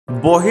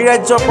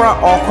বহিৰাজ্যৰ পৰা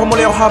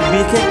অসমলৈ অহা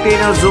বিশেষ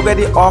ট্ৰেইনৰ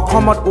যোগেদি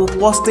অসমত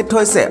উপস্থিত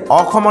হৈছে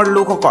অসমৰ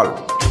লোকসকল।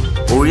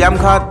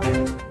 উৰিয়ামঘাট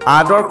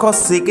আদৰ্শ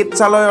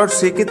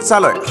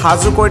চিকিৎসালয়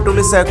সাজু কৰি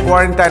তুলিছে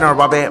কোৱাৰেণ্টাইনৰ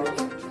বাবে।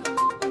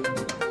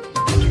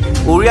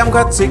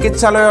 উৰিয়ামঘাট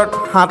চিকিৎসালয়ত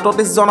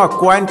 ৩৭ জনক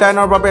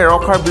কোৱাৰেণ্টাইনৰ বাবে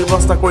ৰখাৰ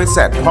ব্যৱস্থা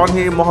কৰিছে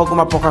ধনশিৰি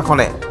মহকুমা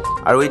প্ৰশাসনে।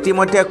 আৰু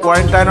ইতিমধ্যে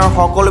কোৱাৰেণ্টাইনৰ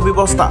সকলো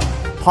ব্যৱস্থা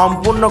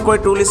সম্পূৰ্ণ কৰি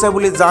তুলিছে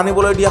বুলি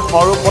জানিবলৈ দিয়া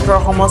সৰুপথাৰ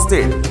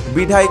সমষ্টিৰ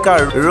বিধায়িকা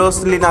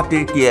ৰছলিনা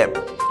তিৰ্কীয়ে।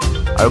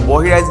 আৰু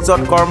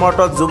বহিৰাজ্যত কৰ্মৰত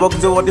যুৱক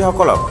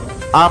যুৱতীসকলক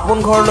আপোন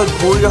ঘৰলৈ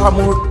ঘূৰি অহা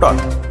মুহূৰ্তত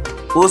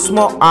উষ্ম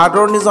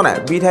আদৰণি জনায়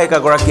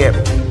বিধায়িকাগৰাকীয়ে।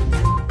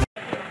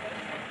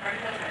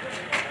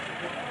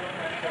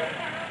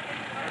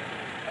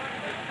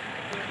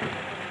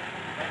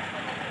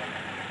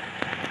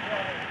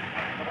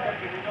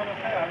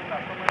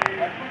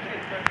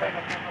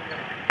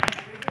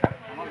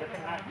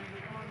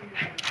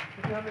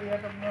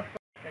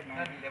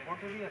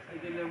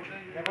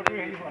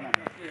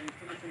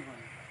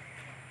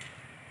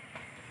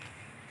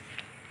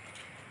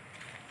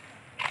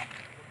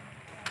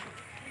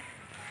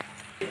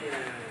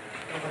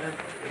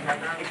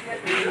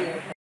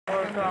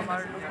 আমাৰ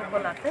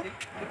লোকসকল আছে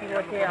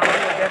ইতিমধ্যে আমাৰ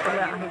ইয়ালৈ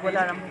আহিবলৈ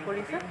আৰম্ভ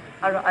কৰিছে।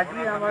 আৰু আজি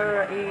আমাৰ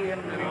এই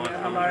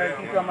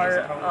যিটো আমাৰ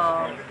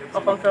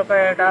অসম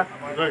চৰকাৰে এটা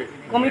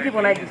কমিটি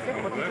বনাই দিছে।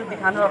 প্ৰতিটো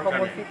বিধানৰ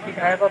সমষ্টিত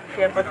বিধায়কক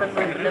চেয়াৰপাৰ্চন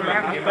লৈ পেলাই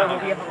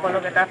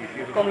মহাসকলক এটা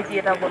কমিটি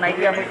এটা বনাই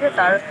দিয়া হৈছে।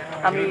 তাৰ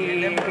আমি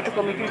সেইটো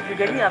কমিটিৰ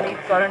যোগেদি আমি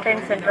কোৱাৰেণ্টাইন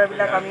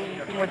চেণ্টাৰবিলাক আমি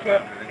ইতিমধ্যে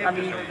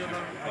আমি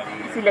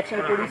সিলেকশ্যন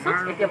কৰিছোঁ।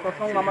 এতিয়া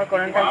প্ৰথম আমাৰ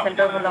কোৱাৰেণ্টাইন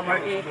চেণ্টাৰ হ'ল আমাৰ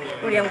এই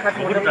উৰিয়ামঘাট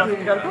মডেল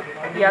হস্পিটেলটো।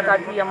 ইয়াত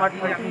আজি আমাৰ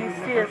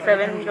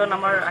 27 জন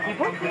আমাৰ আহিব।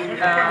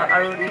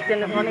 আৰু ঠিক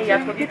তেনেধৰণে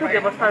ইয়াত প্ৰতিটো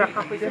ব্যৱস্থা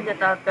ৰখা হৈছে যে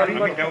তাত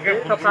তেওঁলোকৰ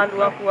থকা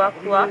লোৱা খোৱা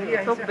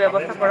চব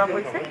ব্যৱস্থা কৰা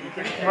হৈছে।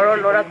 ঘৰৰ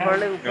ল'ৰা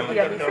ঘৰলৈ উভতি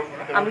আহিছে।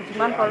 আমি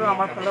যিমান পাৰোঁ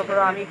আমাৰ ফালৰ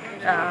পৰা আমি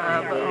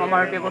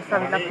আমাৰ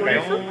ব্যৱস্থাবিলাক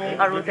কৰিছোঁ।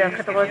 আৰু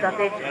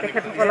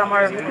তেখেতসকল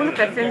আমাৰ সকলো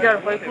পেচেঞ্জাৰ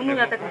হয়, কোনো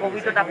যাতে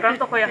ক'ভিডত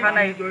আক্ৰান্ত হৈ অহা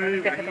নাই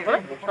তেখেতসকলে।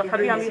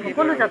 তথাপি আমি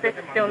সকলো যাতে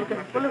তেওঁলোকে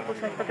সকলো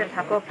সুস্বাস্থ্যকে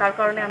থাকক তাৰ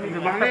কাৰণে আমি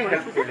ব্যৱস্থা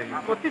কৰিছোঁ যে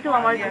প্ৰতিটো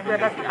আমাৰ যিটো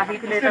এটা আহি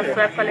পেলাই এটা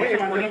চুৱাব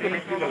কালেকশ্যন কৰি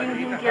পেলাই 3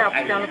 দিনকৈ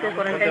তেওঁলোকে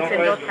কোৱাৰেণ্টাইন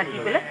চেণ্টাৰত থাকি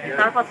পেলাই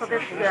তাৰ পাছতে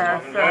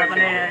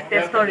মানে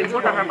টেষ্টৰ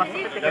ৰিপৰ্ট অহাৰ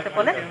পাছতে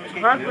তেখেতসকলে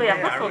ঘৰত গৈ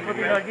আকৌ 14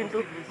 দিনৰ যোনটো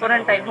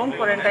কোৱাৰেণ্টাইন হোম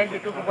কোৱাৰেণ্টাইন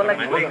সেইটো হ'ব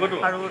লাগিব।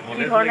 আৰু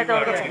যি ধৰণে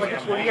তেওঁলোকে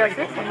সহযোগ কৰি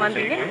আছে সিমান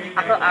দিনে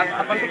আকৌ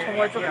আগন্তুক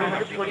সময়তো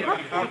সহযোগ কৰিব।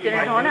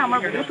 তেনেধৰণে আমাৰ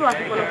বহুতো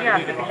আহিবলগীয়া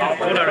আছে।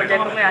 তেখেতসকলে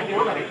পৰ্যায়ক্ৰমে আহিব।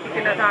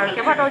 তেনেধৰণে আৰু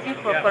কেইবাটাও যি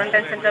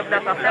কোৱাৰেণ্টাইন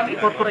চেণ্টাৰবিলাক আছে আমি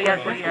তৈয়াৰ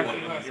কৰি আছোঁ।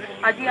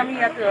 আজি আমি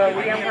ইয়াত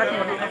উৰিয়ামঘাট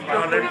মডেল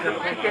হস্পিটেল কৰিছোঁ।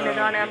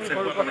 তেনেধৰণে আমি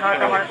সৰুপথাৰত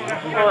আমাৰ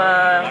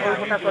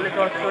সৰুপথাৰ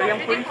কলেজৰ অডিটৰিয়াম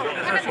কৰিছোঁ।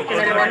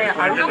 তেনেধৰণে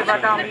আৰু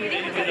কেইবাটা আমি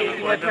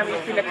ইতিমধ্যে আমি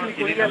চিলেকশ্যন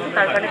কৰি আছোঁ।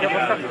 তাৰ কাৰণে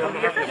ব্যৱস্থা চলি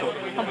আছে।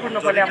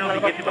 সম্পূৰ্ণভাৱে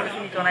আপোনালোকক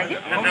সকলোখিনি জনাই দিম।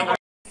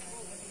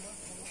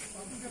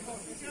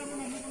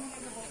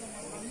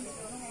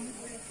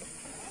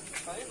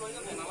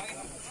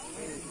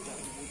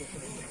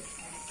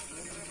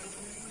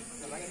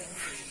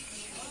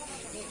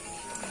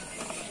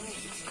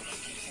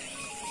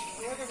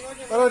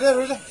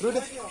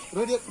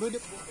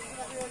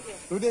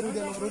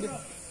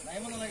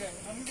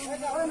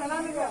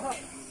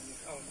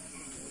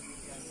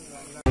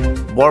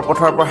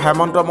 বৰপথাৰৰ পৰা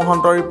হেমন্ত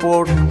মহন্তৰ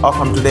ৰিপৰ্ট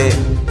অসম টুডে।